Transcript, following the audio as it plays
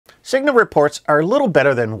Signal reports are a little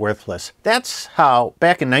better than worthless. That's how,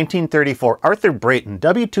 back in 1934, Arthur Brayton,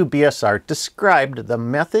 W2BSR, described the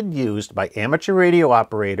method used by amateur radio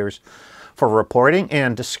operators for reporting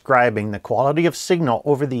and describing the quality of signal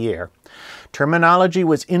over the air. Terminology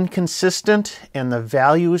was inconsistent and the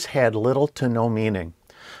values had little to no meaning.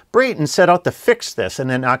 Brayton set out to fix this,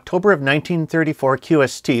 and in October of 1934,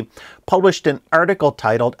 QST published an article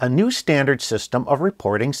titled "A New Standard System of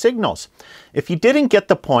Reporting Signals." If you didn't get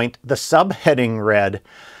the point, the subheading read,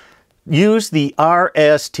 "Use the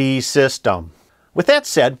RST system." With that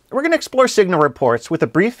said, we're going to explore signal reports with a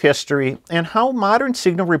brief history and how modern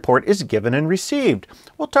signal report is given and received.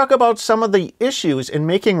 We'll talk about some of the issues in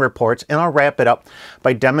making reports, and I'll wrap it up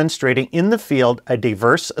by demonstrating in the field a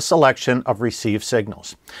diverse selection of received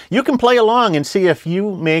signals. You can play along and see if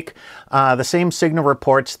you make the same signal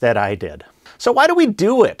reports that I did. So why do we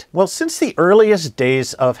do it? Well, since the earliest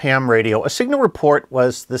days of ham radio, a signal report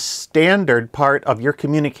was the standard part of your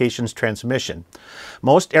communications transmission.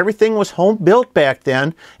 Most everything was home built back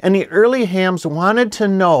then, and the early hams wanted to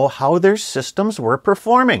know how their systems were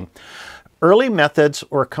performing. Early methods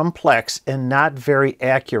were complex and not very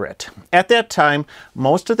accurate. At that time,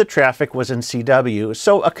 most of the traffic was in CW,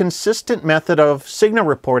 so a consistent method of signal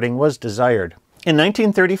reporting was desired. In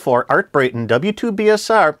 1934, Art Brayton,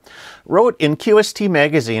 W2BSR, wrote in QST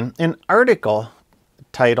magazine an article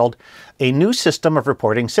titled "A New System of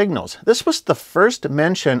Reporting Signals." This was the first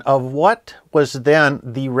mention of what was then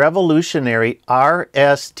the revolutionary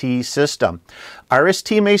RST system.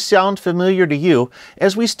 RST may sound familiar to you,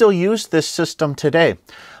 as we still use this system today.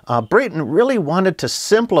 Brayton really wanted to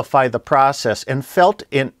simplify the process and felt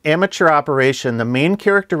in amateur operation the main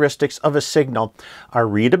characteristics of a signal are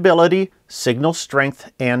readability, signal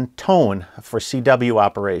strength, and tone for CW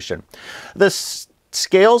operation. The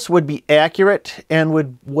scales would be accurate and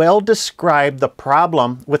would well describe the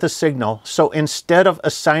problem with a signal, so instead of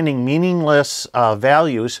assigning meaningless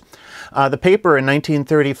values, the paper in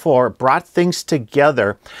 1934 brought things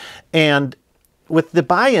together, and with the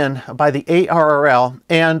buy-in by the ARRL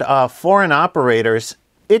and foreign operators,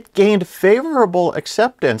 it gained favorable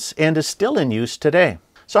acceptance and is still in use today.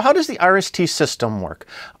 So how does the RST system work?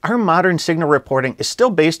 Our modern signal reporting is still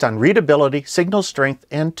based on readability, signal strength,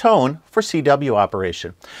 and tone for CW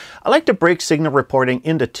operation. I like to break signal reporting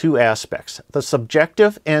into two aspects, the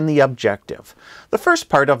subjective and the objective. The first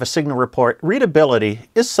part of a signal report, readability,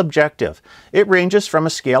 is subjective. It ranges from a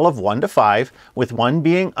scale of 1 to 5, with 1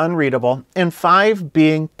 being unreadable and 5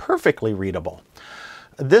 being perfectly readable.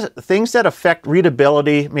 Things that affect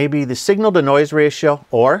readability may be the signal-to-noise ratio,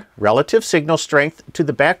 or relative signal strength to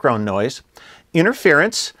the background noise,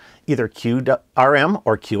 interference, either QRM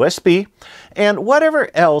or QSB, and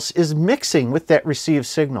whatever else is mixing with that received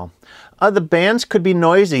signal. The bands could be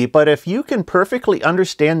noisy, but if you can perfectly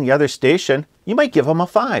understand the other station, you might give them a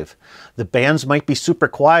 5. The bands might be super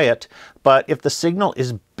quiet, but if the signal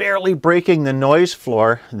is barely breaking the noise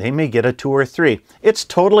floor, they may get a 2 or 3. It's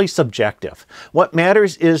totally subjective. What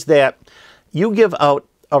matters is that you give out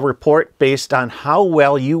a report based on how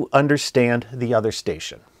well you understand the other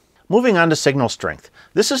station. Moving on to signal strength.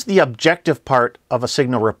 This is the objective part of a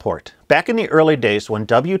signal report. Back in the early days when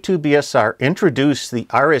W2BSR introduced the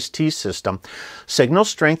RST system, signal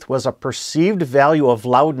strength was a perceived value of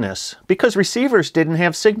loudness because receivers didn't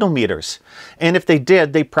have signal meters. And if they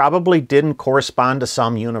did, they probably didn't correspond to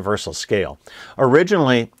some universal scale.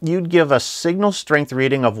 Originally, you'd give a signal strength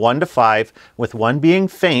reading of 1 to 5, with 1 being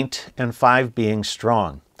faint and 5 being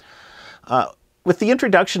strong. With the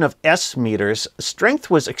introduction of S meters, strength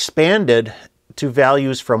was expanded to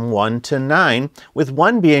values from 1 to 9, with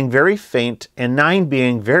 1 being very faint and 9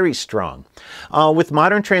 being very strong. With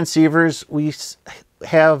modern transceivers, we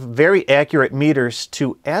have very accurate meters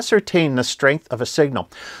to ascertain the strength of a signal.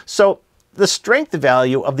 So the strength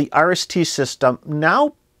value of the RST system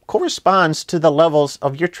now corresponds to the levels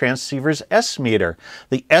of your transceiver's S meter.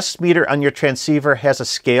 The S meter on your transceiver has a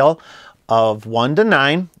scale of 1 to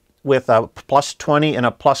 9, with a plus 20 and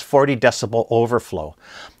a plus 40 decibel overflow.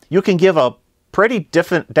 You can give a pretty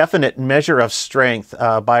definite measure of strength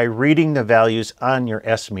by reading the values on your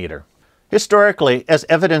S meter. Historically, as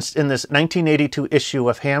evidenced in this 1982 issue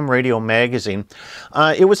of Ham Radio magazine,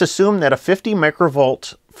 it was assumed that a 50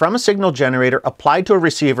 microvolt from a signal generator applied to a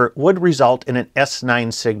receiver would result in an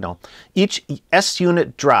S9 signal. Each S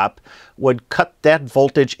unit drop would cut that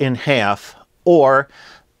voltage in half, or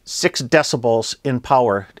 6 decibels in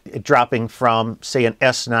power, dropping from, say, an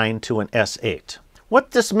S9 to an S8.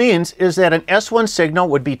 What this means is that an S1 signal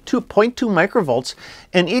would be 2.2 microvolts,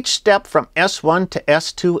 and each step from S1 to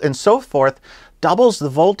S2 and so forth doubles the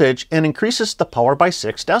voltage and increases the power by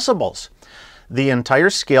 6 decibels. The entire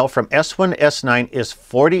scale from S1 to S9 is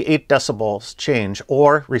 48 decibels change,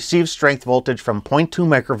 or receive strength voltage from 0.2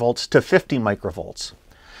 microvolts to 50 microvolts.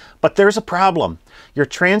 But there's a problem. Your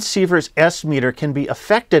transceiver's S meter can be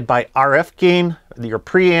affected by RF gain, your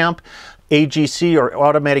preamp, AGC or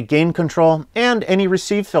automatic gain control, and any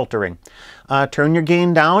receive filtering. Turn your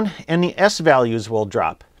gain down and the S values will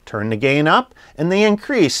drop. Turn the gain up and they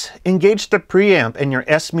increase. Engage the preamp and your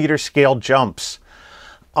S meter scale jumps.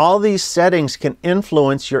 All these settings can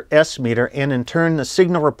influence your S meter and in turn the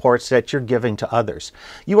signal reports that you're giving to others.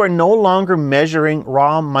 You are no longer measuring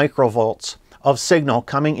raw microvolts of signal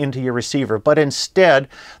coming into your receiver, but instead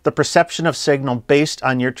the perception of signal based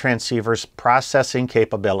on your transceiver's processing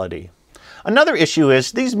capability. Another issue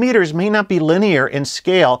is these meters may not be linear in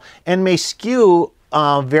scale and may skew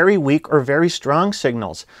very weak or very strong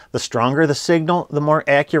signals. The stronger the signal, the more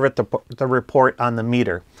accurate the report on the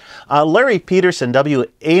meter. Larry Peterson,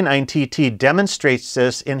 WA9TT, demonstrates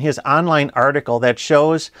this in his online article that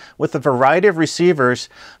shows with a variety of receivers,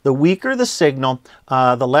 the weaker the signal,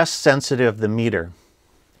 the less sensitive the meter.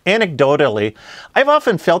 Anecdotally, I've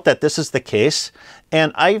often felt that this is the case,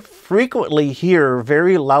 and I frequently hear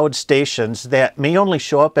very loud stations that may only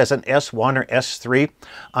show up as an S1 or S3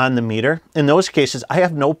 on the meter. In those cases, I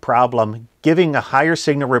have no problem giving a higher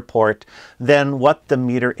signal report than what the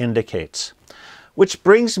meter indicates. Which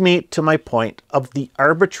brings me to my point of the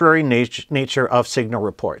arbitrary nature of signal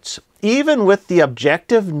reports. Even with the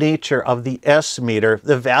objective nature of the S meter,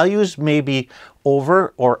 the values may be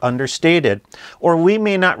over or understated, or we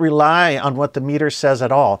may not rely on what the meter says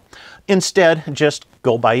at all. Instead, just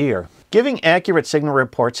go by ear. Giving accurate signal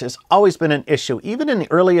reports has always been an issue, even in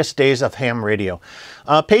the earliest days of ham radio.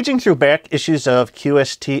 Paging through back issues of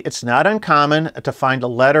QST, it's not uncommon to find a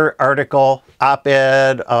letter, article,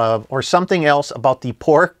 op-ed, or something else about the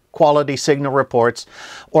poor quality signal reports,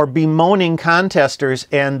 or bemoaning contesters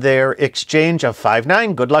and their exchange of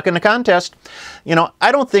 5-9, good luck in the contest. You know,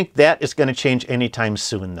 I don't think that is going to change anytime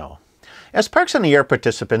soon, though. As Parks on the Air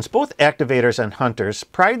participants, both activators and hunters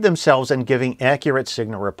pride themselves in giving accurate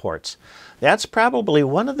signal reports. That's probably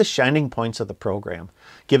one of the shining points of the program.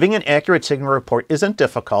 Giving an accurate signal report isn't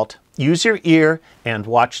difficult. Use your ear and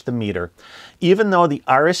watch the meter. Even though the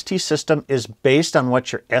RST system is based on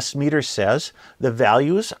what your S meter says, the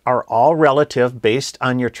values are all relative based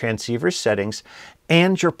on your transceiver settings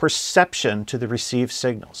and your perception to the received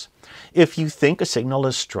signals. If you think a signal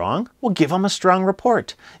is strong, well, give them a strong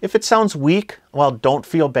report. If it sounds weak, well, don't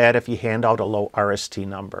feel bad if you hand out a low RST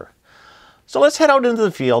number. So let's head out into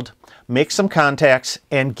the field, make some contacts,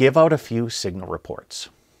 and give out a few signal reports.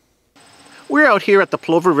 We're out here at the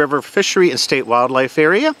Plover River Fishery and State Wildlife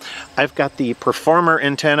Area. I've got the Performer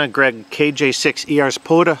antenna, Greg KJ6ER's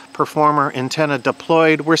POTA Performer antenna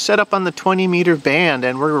deployed. We're set up on the 20-meter band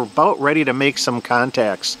and we're about ready to make some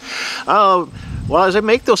contacts. Well, as I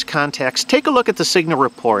make those contacts, take a look at the signal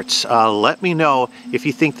reports. Let me know if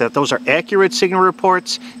you think that those are accurate signal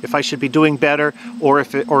reports, if I should be doing better, or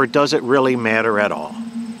does it really matter at all. Kilo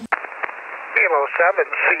 7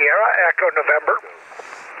 Sierra Echo November.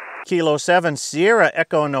 Kilo 7 Sierra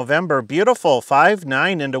Echo November. Beautiful.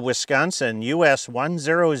 5-9 into Wisconsin, US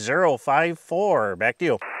 10054. Back to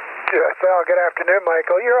you. Well, good afternoon,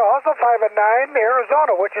 Michael. You're also 5-9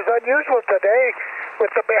 Arizona, which is unusual today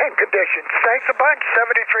with the band conditions. Thanks a bunch,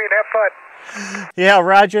 73, and have fun. Yeah,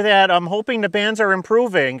 roger that. I'm hoping the bands are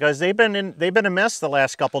improving because they've been a mess the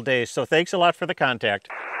last couple days. So thanks a lot for the contact.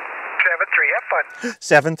 7-3, have fun.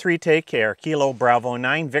 7-3, take care. Kilo Bravo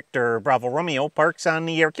 9 Victor Bravo Romeo, Parks on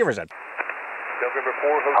the Air. Kivers. November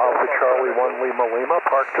 4 Alpha Charlie 1 Lima Lima,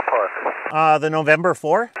 park to park. The November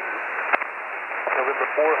 4? November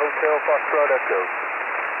 4 Hotel Foxtrot Echo.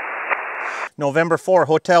 November 4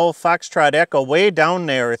 Hotel Foxtrot Echo, way down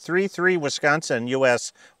there, 33 Wisconsin,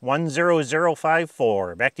 US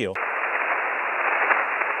 10054. Back to you.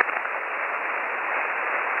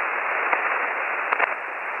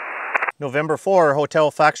 November 4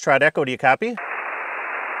 Hotel Foxtrot Echo, do you copy? QSL,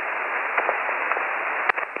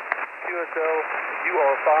 you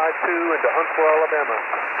are 5-2 into Huntsville, Alabama.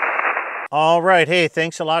 All right, hey,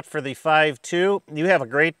 thanks a lot for the 5-2. You have a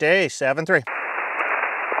great day, 7-3.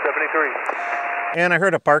 73. And I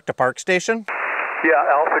heard a park-to-park station. Yeah,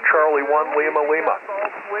 Alpha Charlie 1 Lima Lima.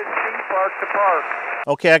 Park to park.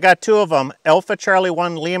 Okay, I got two of them. Alpha Charlie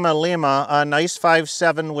 1 Lima Lima, nice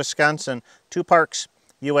 5-7 Wisconsin. 2 parks,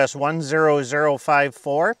 US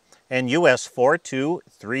 10054 and US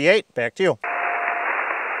 4238. Back to you.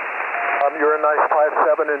 You're a nice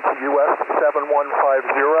 5-7 into US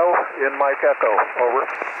 7150 in Mike Echo. Over.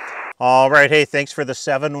 All right, hey, thanks for the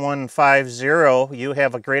 7150. You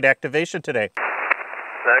have a great activation today.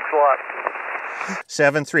 Thanks a lot.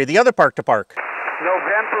 7-3. The other park to park.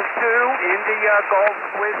 November 2, India Golf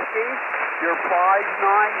Whiskey. You're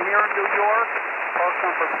 5-9 here in New York. Park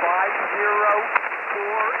number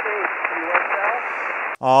 5048, USL.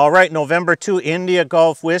 All right, November 2, India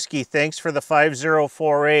Golf Whiskey. Thanks for the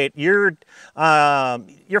 5048. You're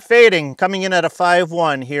fading, coming in at a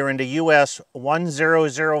 5-1 here into US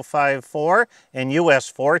 10054 and US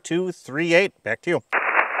 4238. Back to you.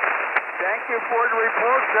 Thank you for the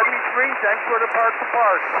report, 73. Thanks for the park to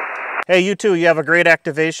park. Hey, you too. You have a great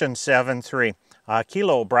activation, 7-3.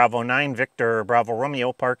 Kilo Bravo 9 Victor Bravo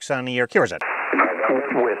Romeo parks on the air. Here's it.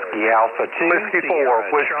 Whiskey Alpha 2. Whiskey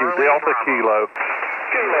 4, Whiskey Delta Kilo.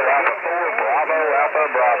 Kilo Alpha 4 Bravo Alpha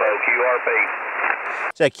Bravo QRP.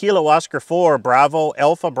 Is that Kilo Oscar 4 Bravo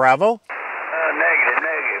Alpha Bravo?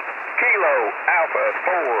 Negative. Kilo Alpha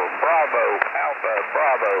 4 Bravo Alpha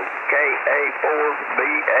Bravo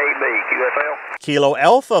KA4BAB QFL. Kilo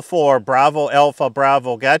Alpha 4 Bravo Alpha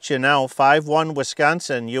Bravo. Got you now. 5-1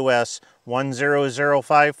 Wisconsin US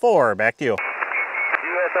 10054. Back to you.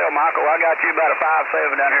 USL, Michael, I got you about a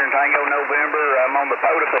 5-7 down here in Tango, November. I'm on the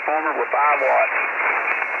POTA Performer with 5 watts.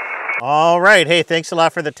 All right. Hey, thanks a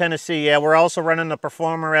lot for the Tennessee. Yeah, we're also running the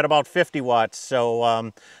Performer at about 50 watts.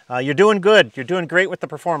 So you're doing good. You're doing great with the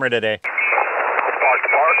Performer today. Park to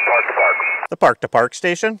park. The Park to Park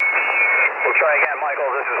station. We'll try again,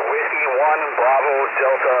 Michael. This is Whiskey 1 Bravo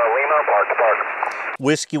Delta Lima, park to park.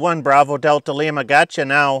 Whiskey 1 Bravo Delta Lima. Gotcha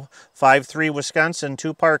now. 5-3 Wisconsin,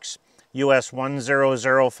 2 parks. US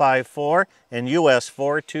 10054 and US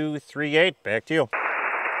 4238. Back to you. Roger,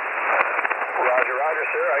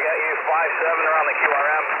 sir. I got you 5-7 around the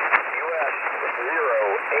QRM. US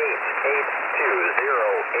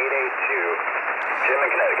 0882. Jim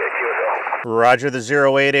in Connecticut, QSL. Roger, the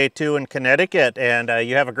 0882 in Connecticut. And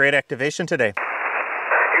you have a great activation today. You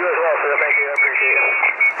as well, sir. Thank you. I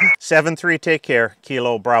appreciate it. 7-3, take care.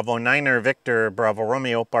 Kilo Bravo 9er Victor Bravo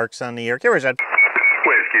Romeo parks on the air. Here's it.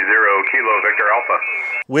 Whiskey 0 Kilo Victor Alpha.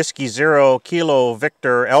 Whiskey 0 Kilo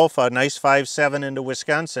Victor Alpha. Nice 5-7 into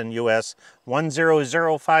Wisconsin, US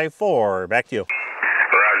 10054. Back to you.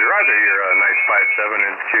 Roger. You're a nice 5-7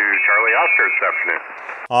 into Charlie Oscar this afternoon.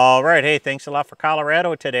 All right. Hey, thanks a lot for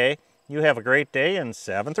Colorado today. You have a great day, and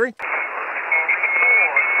 7-3.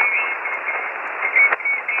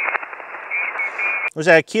 Was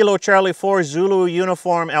that Kilo Charlie 4 Zulu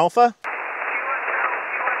Uniform Alpha?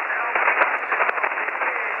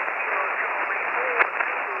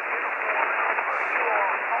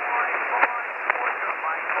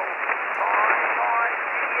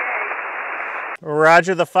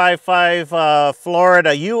 Roger, the 5-5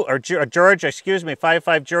 Florida, Georgia, excuse me,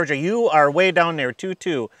 5-5 Georgia, you are way down there,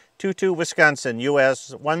 2-2 Wisconsin,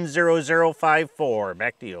 US 10054.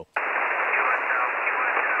 Back to you.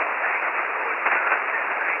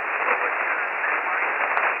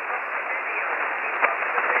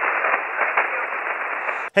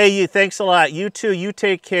 Hey, you, thanks a lot. You too, you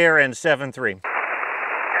take care, and 7-3.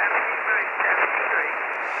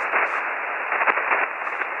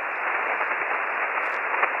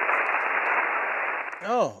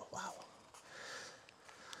 Oh, wow.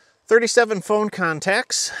 37 phone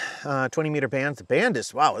contacts, 20-meter band. The band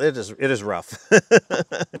is, wow, it is rough.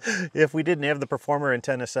 If we didn't have the Performer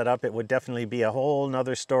antenna set up, it would definitely be a whole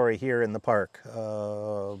nother story here in the park.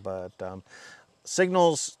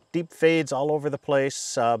 Signals, deep fades all over the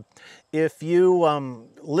place. If you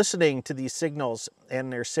listening to these signals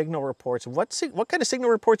and their signal reports, what kind of signal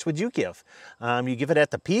reports would you give? You give it at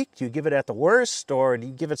the peak, do you give it at the worst, or do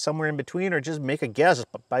you give it somewhere in between, or just make a guess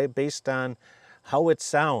based on how it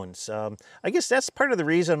sounds? I guess that's part of the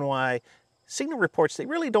reason why signal reports, they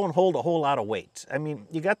really don't hold a whole lot of weight. I mean,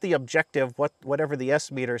 you got the objective, whatever the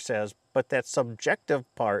S meter says, but that subjective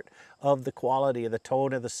part of the quality of the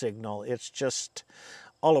tone of the signal, it's just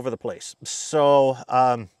all over the place. So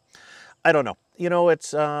I don't know. You know,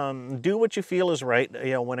 it's do what you feel is right.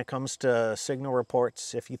 You know, when it comes to signal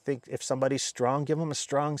reports, if somebody's strong, give them a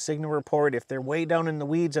strong signal report. If they're way down in the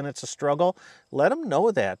weeds and it's a struggle, let them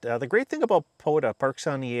know that. The great thing about POTA, Parks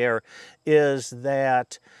on the Air, is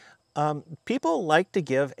that people like to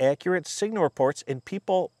give accurate signal reports, and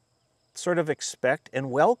people sort of expect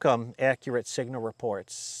and welcome accurate signal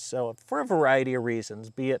reports. So for a variety of reasons,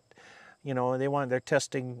 be it, you know, they're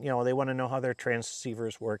testing, you know, they want to know how their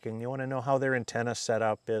transceiver's working. They want to know how their antenna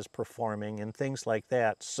setup is performing and things like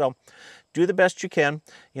that. So do the best you can.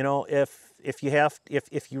 You know, if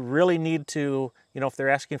you really need to, you know, if they're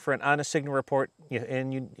asking for an honest signal report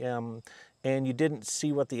and you didn't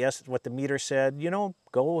see what the meter said, you know,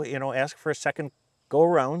 go, you know, ask for a second go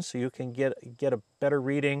around so you can get a better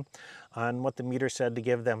reading on what the meter said to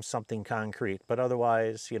give them something concrete. But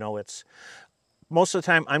otherwise, you know, it's most of the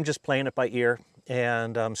time I'm just playing it by ear,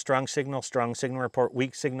 and strong signal report,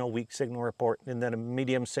 weak signal report, and then a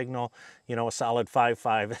medium signal, you know, a solid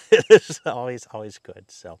 5.5 is always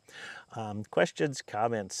good. So questions,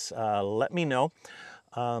 comments, let me know.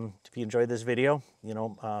 If you enjoyed this video, you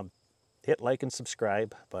know, hit like and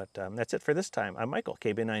subscribe. But that's it for this time. I'm Michael,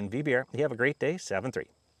 KB9VBR. You have a great day. 7-3.